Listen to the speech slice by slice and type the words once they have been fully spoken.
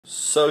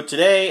So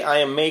today I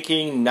am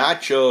making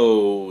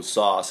nacho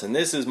sauce, and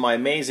this is my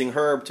amazing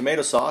herb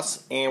tomato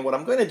sauce. And what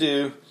I'm going to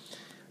do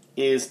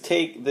is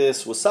take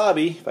this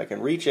wasabi, if I can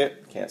reach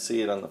it, can't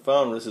see it on the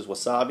phone. This is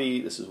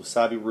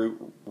wasabi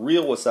root,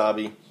 real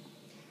wasabi.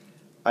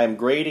 I'm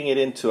grating it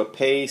into a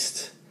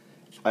paste.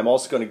 I'm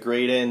also going to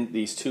grate in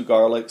these 2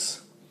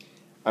 garlics.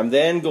 I'm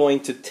then going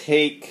to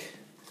take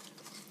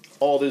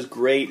all this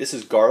this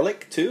is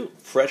garlic too,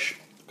 fresh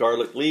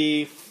garlic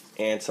leaf,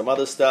 and some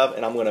other stuff,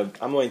 and I'm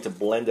going to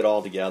blend it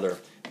all together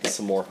with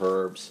some more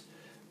herbs,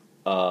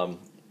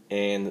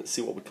 and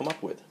see what we come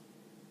up with.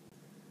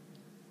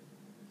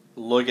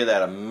 Look at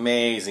that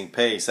amazing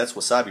paste. That's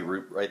wasabi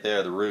root right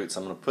there, the roots.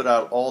 I'm going to put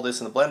out all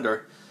this in the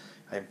blender.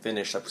 I haven't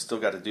finished. I've still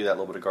got to do that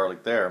little bit of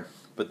garlic there,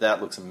 but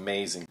that looks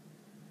amazing.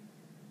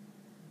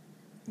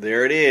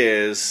 There it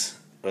is.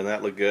 Doesn't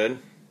that look good?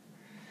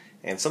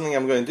 And something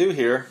I'm going to do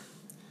here,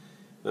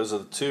 those are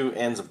the 2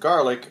 ends of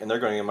garlic, and they're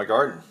going in my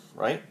garden,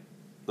 right?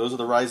 Those are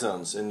the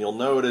rhizomes, and you'll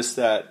notice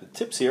that the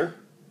tips here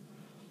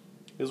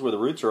is where the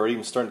roots are already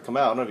even starting to come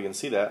out. I don't know if you can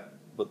see that,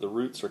 but the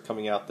roots are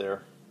coming out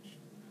there.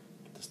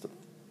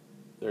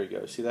 There you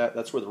go. See that?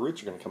 That's where the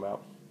roots are going to come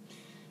out.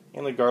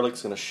 And the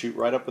garlic's going to shoot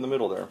right up in the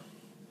middle there.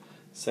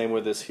 Same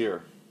with this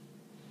here.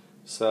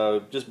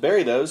 So just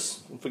bury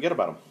those and forget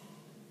about them.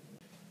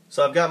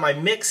 So I've got my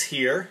mix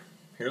here.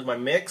 Here's my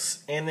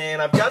mix, and then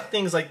I've got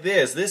things like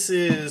this.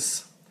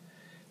 This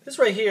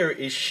right here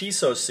is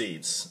shiso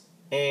seeds,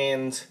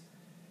 and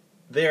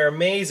they're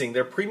amazing.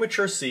 They're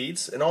premature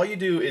seeds, and all you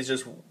do is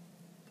just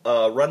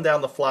run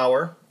down the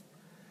flour,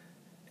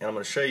 and I'm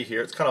going to show you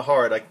here. It's kind of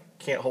hard. I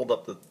can't hold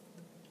up the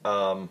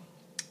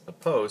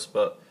post,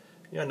 but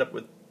you end up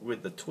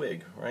with the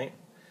twig, right?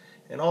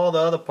 And all the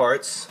other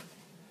parts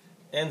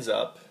ends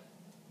up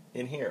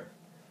in here.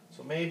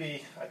 So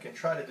maybe I can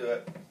try to do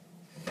it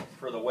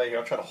further away here.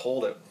 I'll try to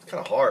hold it. It's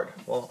kind of hard.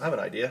 Well, I have an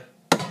idea.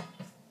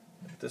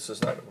 If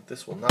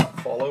this will not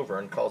fall over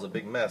and cause a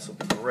big mess,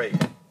 it'll be great.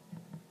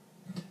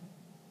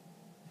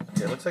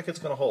 Okay, it looks like it's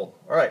going to hold.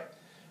 All right.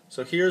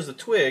 So here's the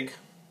twig,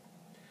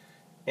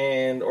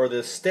 or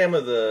the stem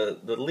of the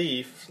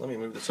leaf. Let me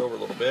move this over a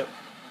little bit.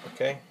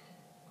 Okay.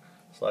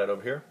 Slide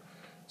over here.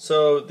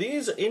 So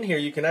these in here,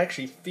 you can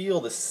actually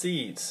feel the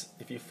seeds.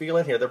 If you feel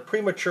in here, they're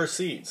premature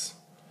seeds.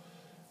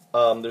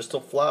 They're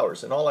still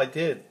flowers, and all I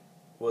did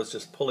was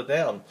just pull it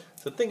down.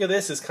 So think of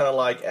this as kind of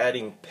like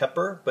adding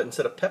pepper, but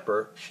instead of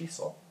pepper,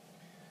 shiso.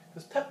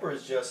 Because pepper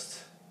is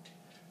just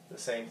the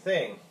same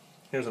thing.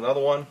 Here's another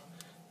one.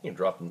 You can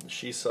drop in the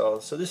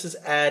shiso. So this is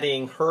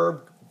adding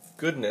herb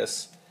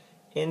goodness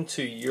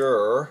into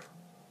your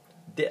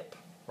dip,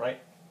 right?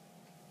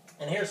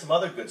 And here's some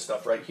other good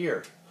stuff right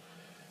here.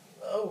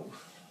 Oh,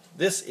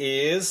 this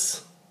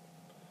is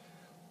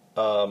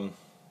fennel.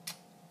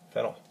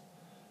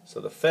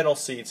 So the fennel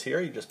seeds here,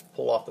 you just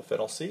pull off the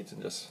fennel seeds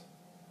and just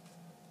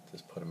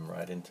put them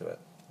right into it.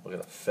 Look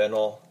at the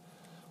fennel.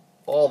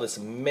 All this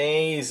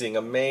amazing,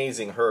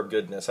 amazing herb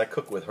goodness. I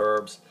cook with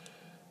herbs.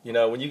 You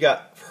know, when you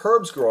got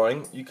herbs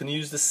growing, you can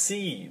use the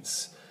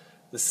seeds.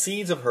 The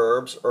seeds of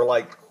herbs are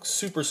like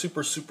super,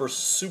 super, super,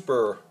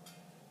 super,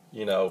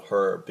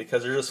 herb,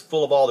 because they're just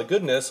full of all the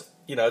goodness.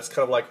 You know, it's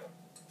kind of like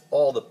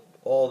all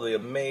the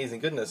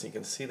amazing goodness. You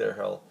can see there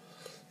how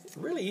it's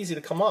really easy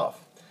to come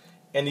off.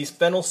 And these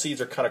fennel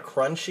seeds are kind of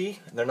crunchy.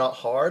 They're not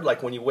hard.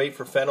 Like when you wait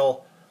for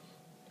fennel,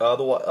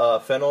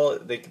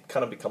 they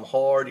kind of become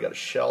hard. You got to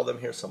shell them.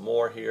 Here's some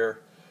more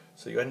here.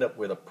 So you end up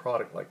with a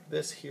product like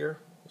this here.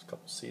 There's a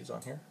couple seeds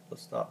on here.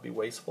 Let's not be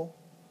wasteful.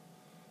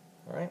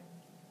 All right,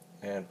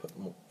 and put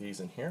these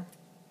in here.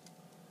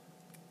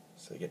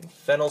 So you're getting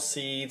fennel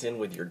seeds in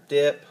with your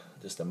dip.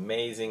 Just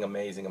amazing,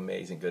 amazing,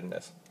 amazing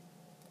goodness.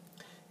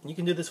 And you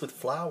can do this with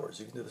flowers.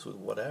 You can do this with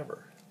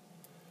whatever.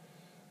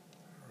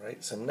 All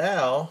right. So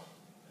now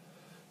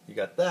you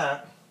got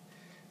that.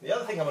 The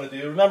other thing I'm going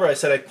to do, remember I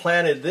said I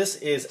planted, this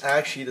is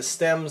actually the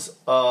stems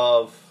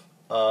of,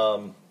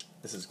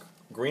 this is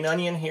green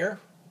onion here,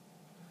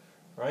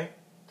 right?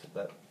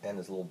 That end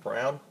is a little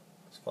brown,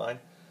 it's fine.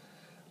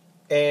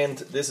 And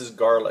this is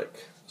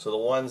garlic. So the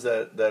ones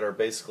that are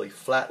basically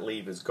flat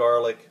leaf is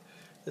garlic.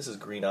 This is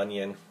green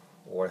onion,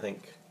 or I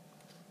think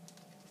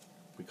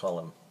we call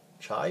them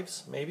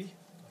chives, maybe?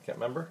 I can't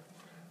remember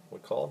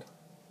what called.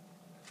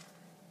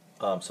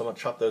 So I'm going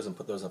to chop those and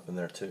put those up in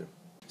there too.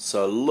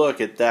 So look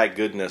at that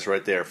goodness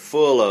right there,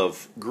 full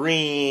of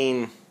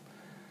green,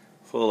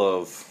 full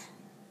of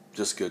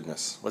just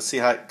goodness. Let's see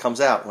how it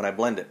comes out when I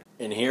blend it.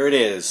 And here it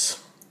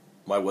is,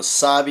 my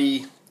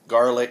wasabi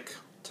garlic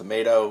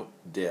tomato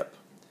dip.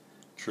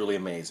 Truly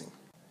amazing.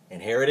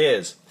 And here it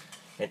is.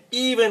 And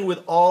even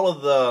with all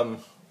of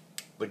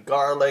the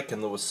garlic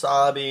and the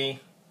wasabi,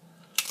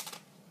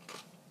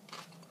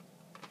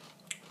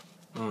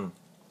 I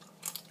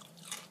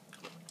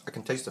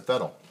can taste the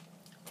fennel.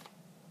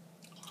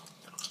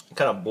 It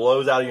kind of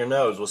blows out of your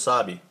nose,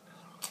 wasabi.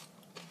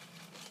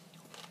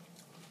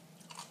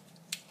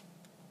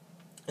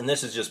 And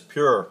this is just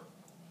pure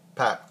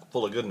pack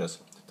full of goodness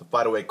to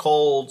fight away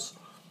colds,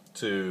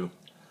 to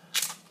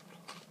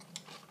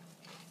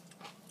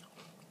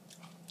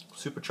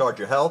supercharge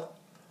your health.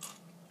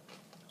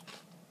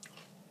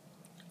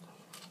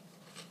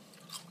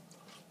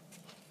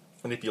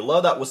 And if you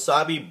love that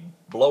wasabi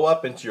blow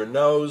up into your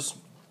nose,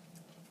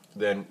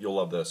 then you'll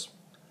love this.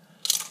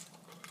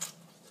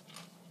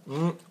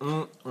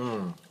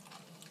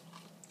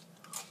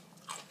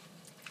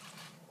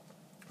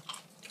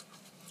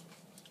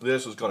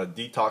 This is going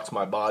to detox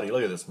my body.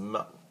 Look at this.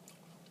 This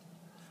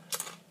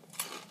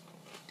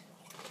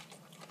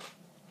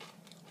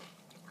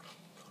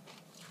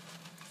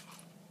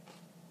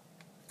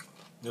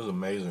is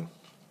amazing.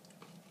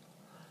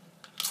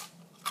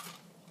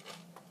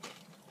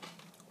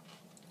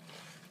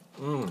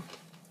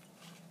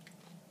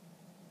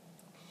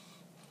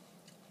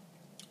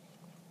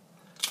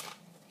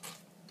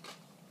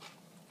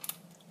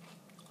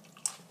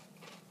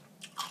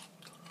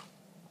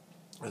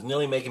 It's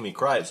nearly making me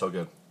cry. It's so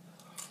good.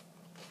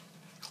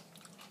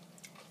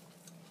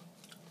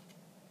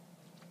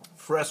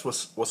 Fresh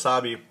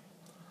wasabi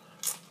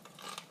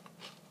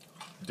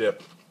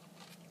dip.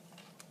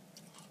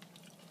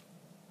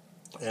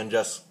 And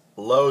just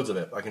loads of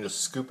it. I can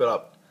just scoop it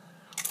up.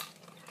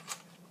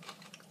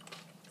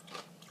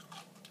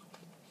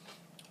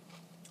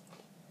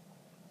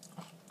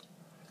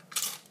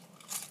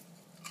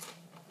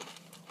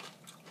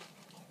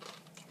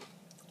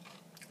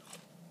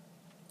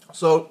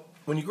 So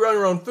when you grow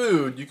your own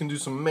food, you can do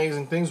some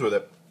amazing things with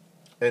it,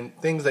 and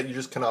things that you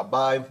just cannot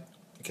buy,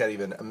 you can't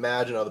even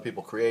imagine other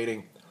people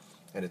creating,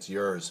 and it's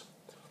yours.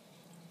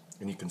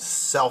 And you can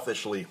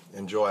selfishly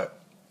enjoy it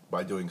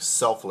by doing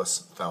selfless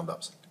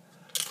found-ups.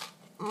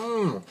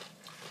 I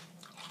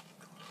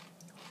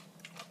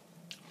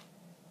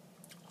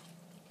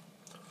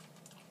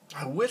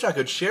wish I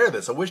could share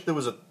this. I wish there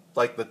was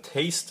the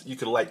taste, you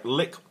could lick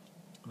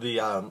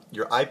the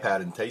your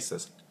iPad and taste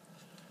this.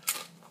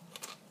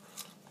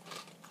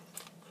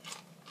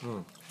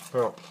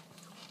 Well,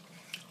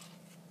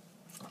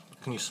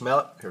 can you smell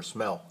it? Here,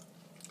 smell.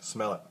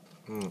 Smell it.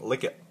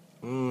 Lick it.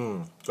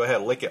 Go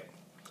ahead, lick it.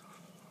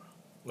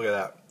 Look at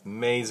that.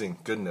 Amazing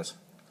goodness.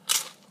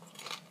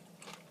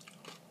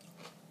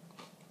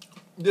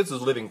 This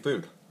is living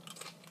food.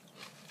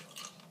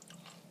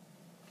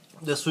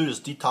 This food is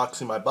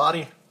detoxing my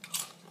body,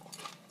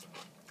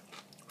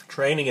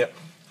 training it,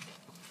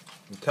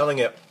 and telling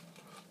it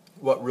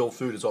what real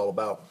food is all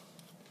about.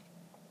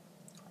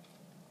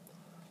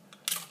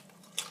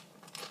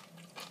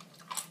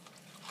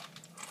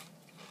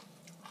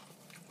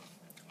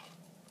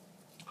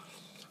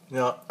 You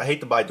know, I hate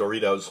to buy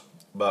Doritos,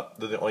 but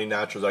they're the only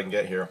nachos I can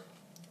get here.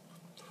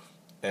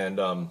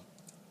 And I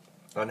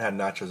haven't had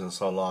nachos in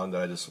so long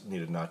that I just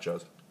needed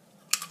nachos.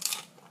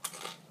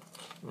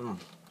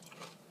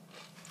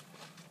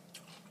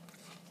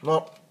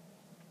 Well,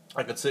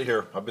 I could sit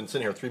here. I've been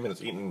sitting here 3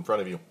 minutes eating in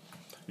front of you.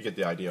 You get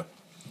the idea.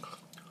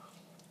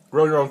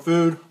 Grow your own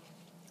food,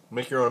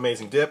 make your own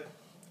amazing dip,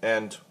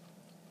 and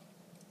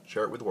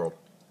share it with the world.